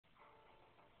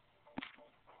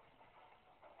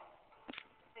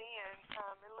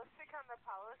on the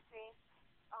policy,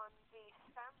 on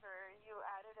December, you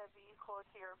added a vehicle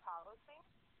to your policy,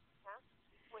 yeah,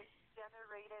 which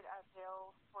generated a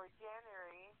bill for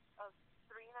January of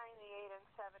 $398.77.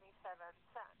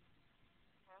 Yeah.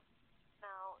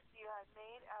 Now you had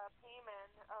made a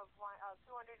payment of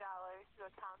 $200 to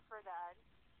account for that,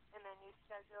 and then you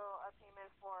schedule a payment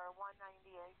for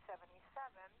 $198.77.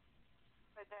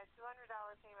 But that $200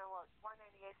 payment was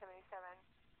 $198.77.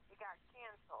 It got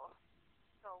canceled,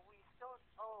 so we still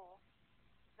owe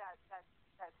that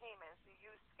payment. So you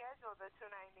scheduled the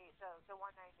 290, the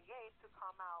 198 to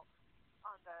come out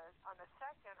on the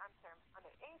second. I'm sorry, on the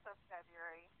 8th of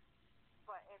February.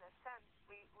 But in a sense,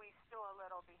 we still a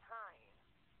little behind.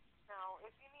 Now,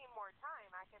 if you need more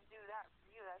time, I can do that for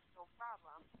you. That's no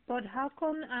problem. But how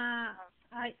come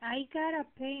I got a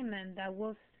payment that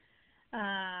was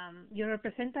your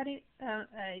representative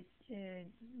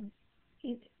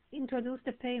introduced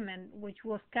the payment, which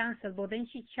was canceled, but then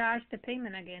she charged the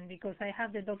payment again because I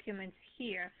have the documents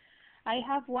here. I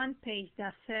have one page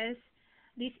that says,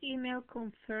 this email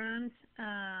confirms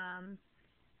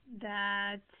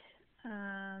that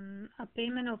a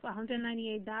payment of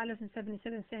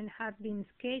 $198.77 had been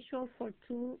scheduled for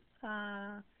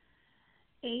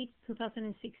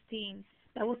 2/8/2016.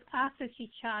 That was after she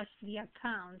charged the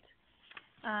account.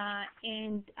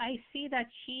 And I see that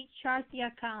she charged the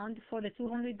account for the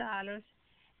 $200,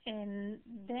 and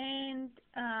then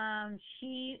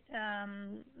she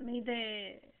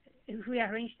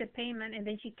rearranged the payment, and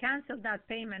then she canceled that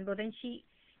payment, but then she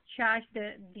charged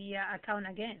the account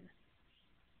again.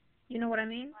 You know what I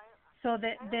mean? So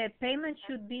the payment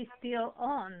should be still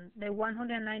on the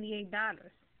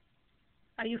 $198.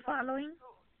 Are you following?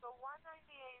 So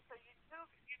 198. So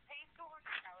you paid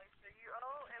 $200. So you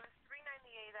owe, it was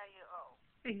 $398 that you owe.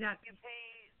 Exactly. You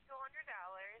pay $200,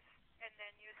 and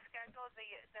then you schedule the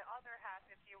other half,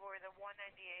 if you were the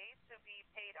 198, to be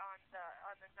paid on the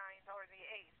 9th or the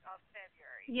 8th of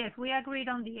February. Yes, we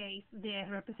agreed on the 8th, the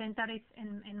representatives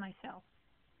and myself.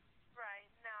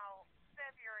 Right. Now,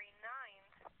 February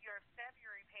 9th, your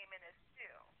February payment is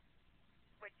due,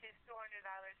 which is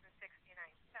 $200.69.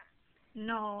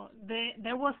 No,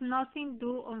 there was nothing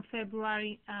due on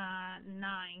February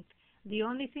 9th. The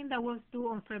only thing that was due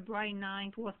on February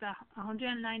 9th was the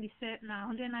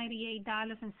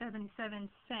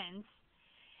 $198.77,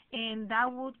 and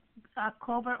that would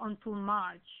cover until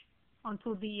March,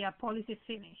 until the policy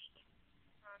finished.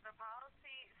 The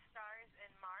policy starts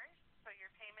in March, so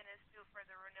your payment is due for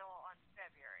the renewal on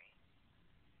February.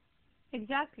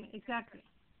 Exactly.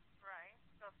 Right.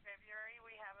 So February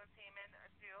we have a payment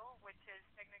due, which is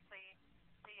technically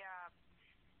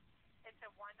it's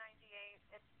a 198.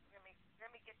 Let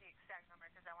me get the exact number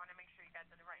because I want to make sure you got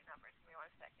the right numbers. Give me 1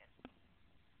 second.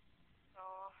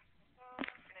 So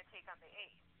I'm gonna take on the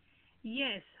 8th.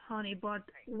 Yes, honey, but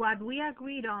what we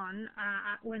agreed on,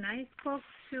 when I spoke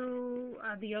to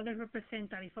the other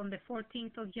representative on the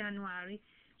 14th of January,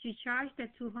 she charged the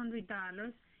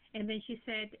 $200, and then she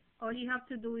said, all you have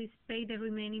to do is pay the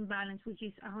remaining balance, which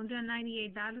is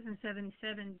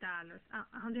 $198.77,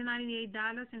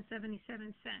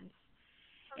 $198.77.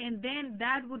 And then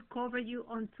that would cover you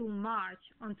until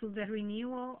March, until the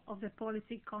renewal of the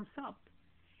policy comes up.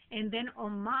 And then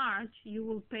on March, you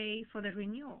will pay for the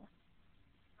renewal.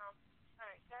 All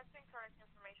right, that's incorrect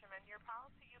information, man. Your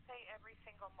policy, you pay every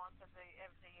single month of the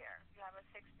year. You have a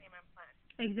 6-payment plan.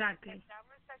 Exactly. If that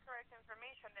was the correct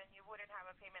information, then you wouldn't have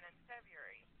a payment in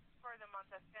February, for the month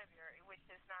of February, which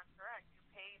is not correct. You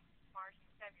pay March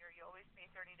and February. You always pay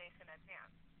 30 days in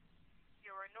advance.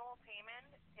 Your renewal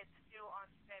payment, it's due on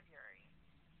February.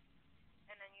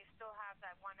 And then you still have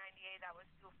that 198 that was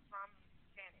due from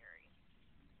January.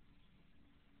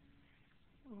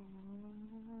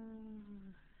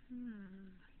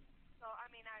 So, I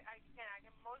mean, I can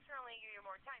most certainly give you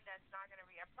more time. That's not going to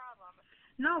be a problem.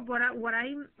 No, but what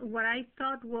I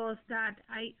thought was that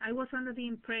I was under the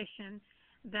impression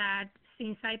that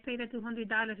since I paid the $200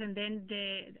 and then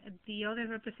the other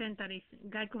representative,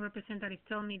 Geico representative,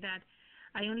 told me that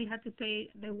I only had to pay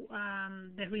the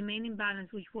remaining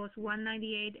balance, which was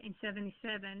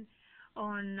 $198.77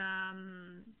 on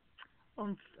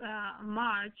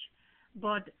March,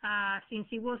 but since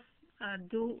it was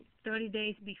due 30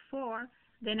 days before,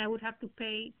 then I would have to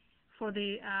pay for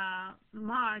the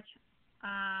March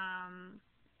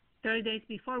 30 days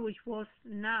before, which was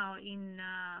now in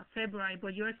February.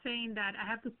 But you're saying that I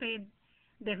have to pay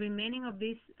the remaining of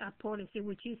this policy,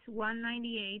 which is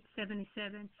 $198.77,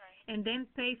 right, and then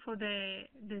pay for the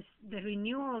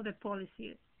renewal of the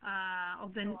policy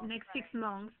of the next 6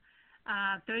 months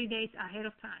 30 days ahead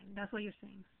of time. That's what you're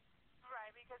saying.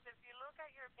 Right, because if you look at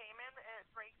your payment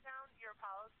breakdown,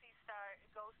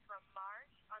 goes from March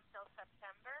until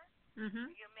September. Mhm.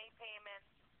 You make payments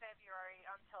February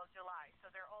until July, so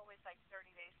they're always like 30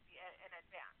 days in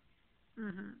advance.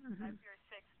 Mhm. That's Mhm. your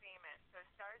sixth payment. So it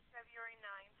starts February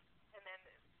 9th, and then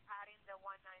adding the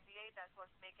 198, that's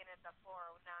what's making it the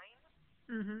 409.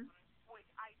 Mhm.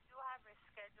 I do have a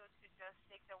schedule to just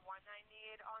take the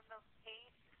 198 on the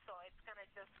 8th, so it's going to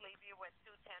just leave you with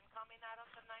 210 coming out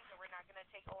on the 9th, and we're not going to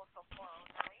take also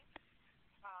 409.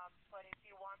 But if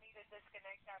you want me to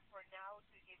disconnect that for now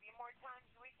to give you more time,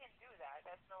 we can do that.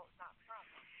 That's not a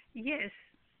problem. Yes.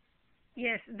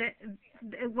 Yes.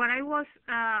 What I was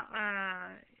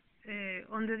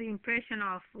under the impression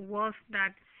of was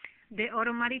that the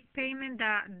automatic payment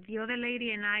that the other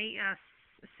lady and I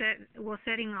was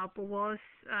setting up was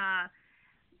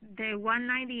the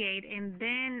 198, and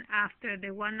then after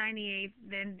the 198,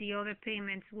 then the other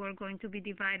payments were going to be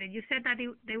divided. You said that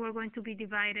they were going to be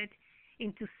divided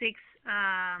into six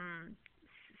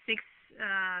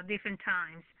different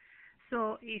times.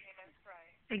 So if Payments,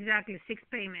 right? exactly 6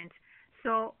 payments.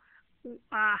 So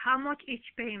how much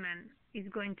each payment is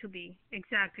going to be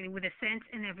exactly with the cents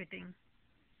and everything?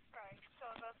 Right.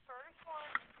 So the first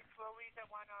one, which will be the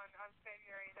one on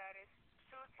February, that is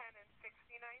 210 and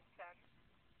 69 cents.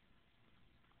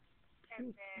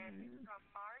 And then from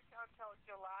March until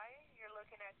July, you're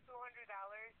looking at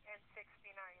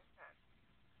 $200.69.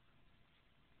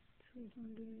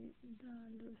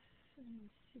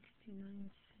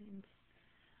 $200.69.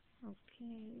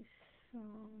 Okay, so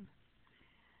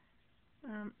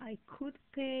I could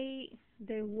pay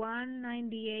the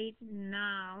 198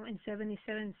 now and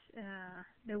 77,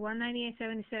 the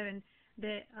 198.77,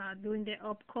 the during the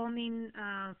upcoming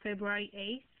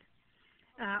February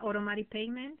 8th automatic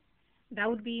payment. That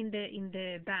would be in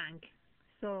the bank,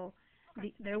 so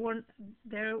there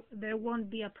won't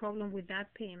be a problem with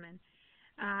that payment.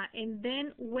 And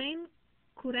then when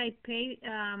could I pay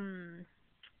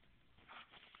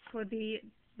for the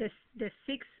 6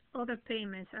 other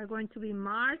payments are going to be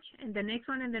March and the next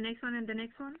one and the next one and the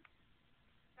next one?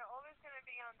 They're always going to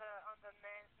be on the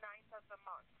 9th of the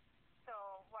month.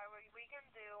 So what we can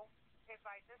do, if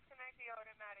I disconnect the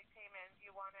automatic payment,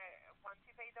 once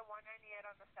you pay the 198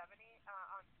 on the 77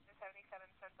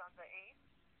 cents on the 8th,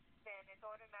 then it's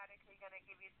automatically going to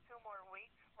give you 2 more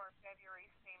weeks for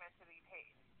February's payment to be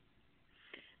paid.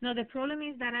 No, the problem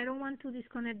is that I don't want to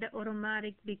disconnect the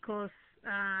automatic because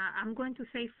I'm going to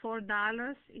save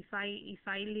 $4 if I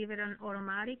leave it on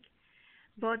automatic.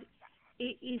 But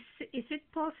is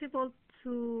it possible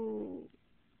to,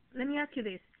 let me ask you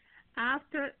this,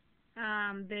 after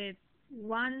the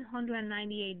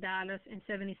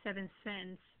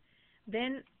 $198.77,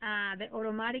 then the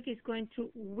automatic is going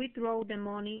to withdraw the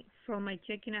money from my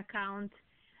checking account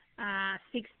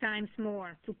 6 times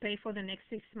more to pay for the next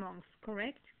 6 months,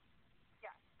 correct?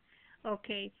 Yes,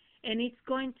 Okay, and it's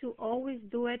going to always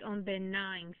do it on the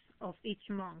 9th of each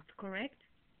month, correct?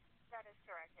 that is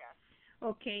correct, yes.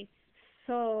 Okay,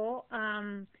 so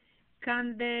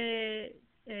can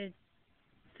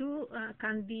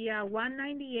can the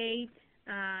 198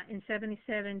 and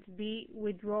 77 be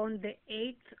withdrawn the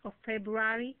 8th of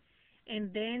February,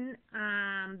 and then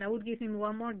that would give him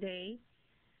one more day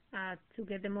to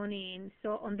get the money in.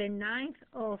 So on the 9th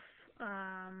of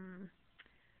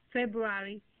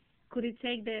February, could it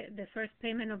take the first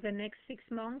payment of the next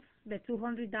 6 months, the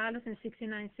 $200.69? Yeah,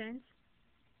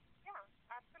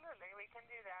 absolutely. We can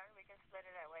do that. We can split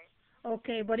it that way.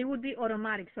 Okay, but it would be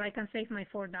automatic, so I can save my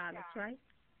 $4, Yeah. right?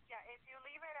 Yeah, if you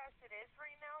leave it as it is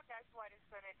right now, that's what it's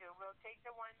going to do. We'll take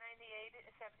the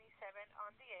 198.77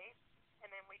 on the 8th,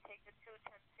 and then we take the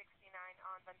 210.69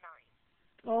 on the 9th.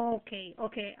 Okay,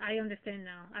 okay, I understand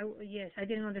now. Yes, I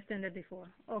didn't understand that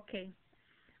before. Okay,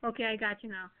 okay, I got you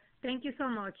now. Thank you so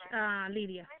much, Right?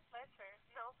 Lydia. My pleasure.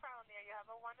 No problem, dear. You have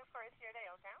a wonderful rest of your day,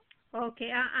 okay?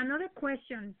 Okay, another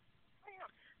question. Oh, yeah.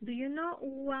 Do you know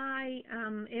why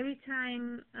every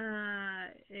time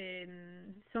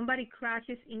somebody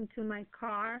crashes into my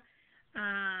car,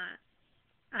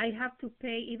 I have to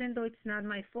pay, even though it's not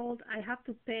my fault, I have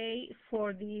to pay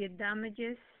for the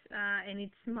damages, and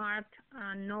it's marked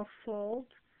no fault,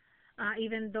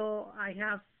 even though I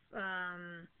have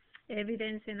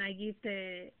evidence and I give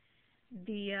the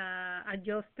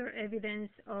adjuster evidence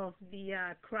of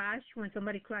the crash when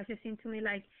somebody crashes into me,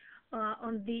 like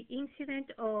on the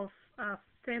incident of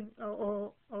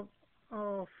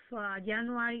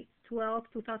January 12,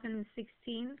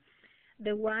 2016,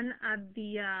 the one at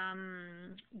the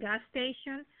gas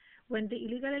station when the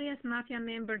illegal aliens mafia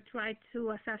member tried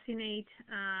to assassinate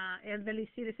elderly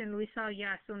citizen Luisa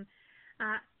Oyasun.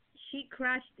 Uh, she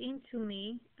crashed into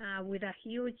me with a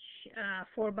huge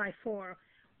 4x4.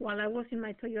 while I was in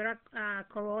my Toyota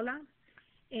Corolla,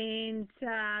 and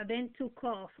then took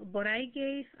off. But I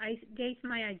gave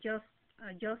my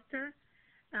adjuster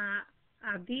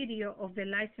a video of the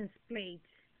license plate.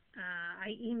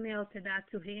 I emailed that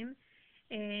to him,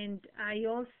 and I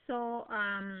also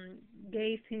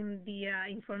gave him the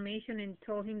information and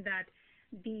told him that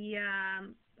the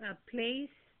place,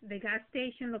 the gas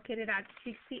station located at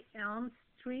 60 Elm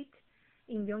Street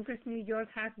in Yonkers, New York,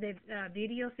 has the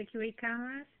video security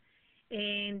cameras,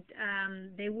 and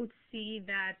they would see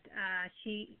that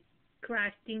she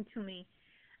crashed into me.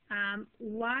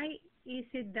 Why is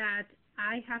it that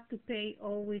I have to pay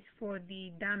always for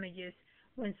the damages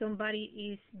when somebody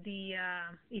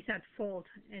is at fault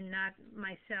and not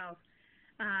myself?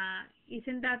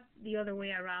 Isn't that the other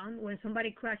way around? When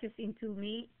somebody crashes into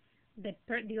me,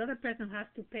 the other person has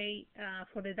to pay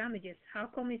for the damages. How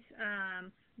come it's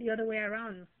the other way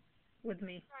around with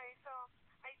me? Right. So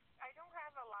I don't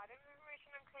have a lot of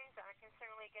information on claims. I can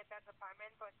certainly get that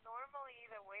department, but normally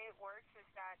the way it works is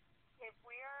that if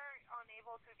we are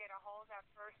unable to get a hold of that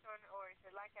person, or is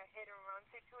it like a hit and run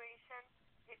situation,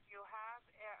 if you have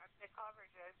the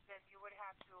coverages, then you would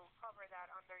have to cover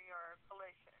that under your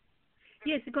collision.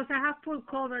 Yes, because I have full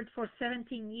coverage for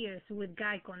 17 years with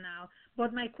Geico now.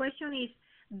 But my question is,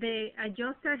 the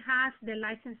adjuster has the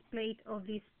license plate of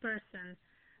this person.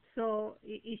 So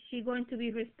is she going to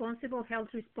be responsible, held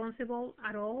responsible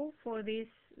at all for this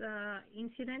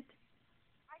incident?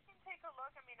 I can take a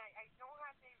look. I mean, I don't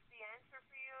have the answer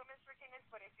for you, Ms. Martinez,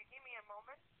 but if you give me a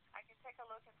moment, I can take a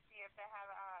look and see if they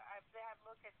have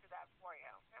looked into that for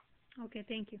you. Yeah? Okay,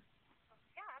 thank you.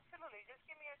 Yeah, absolutely. Just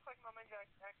give me a quick moment,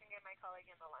 Judge. I can get my colleague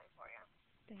in the line for you.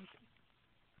 Thank you.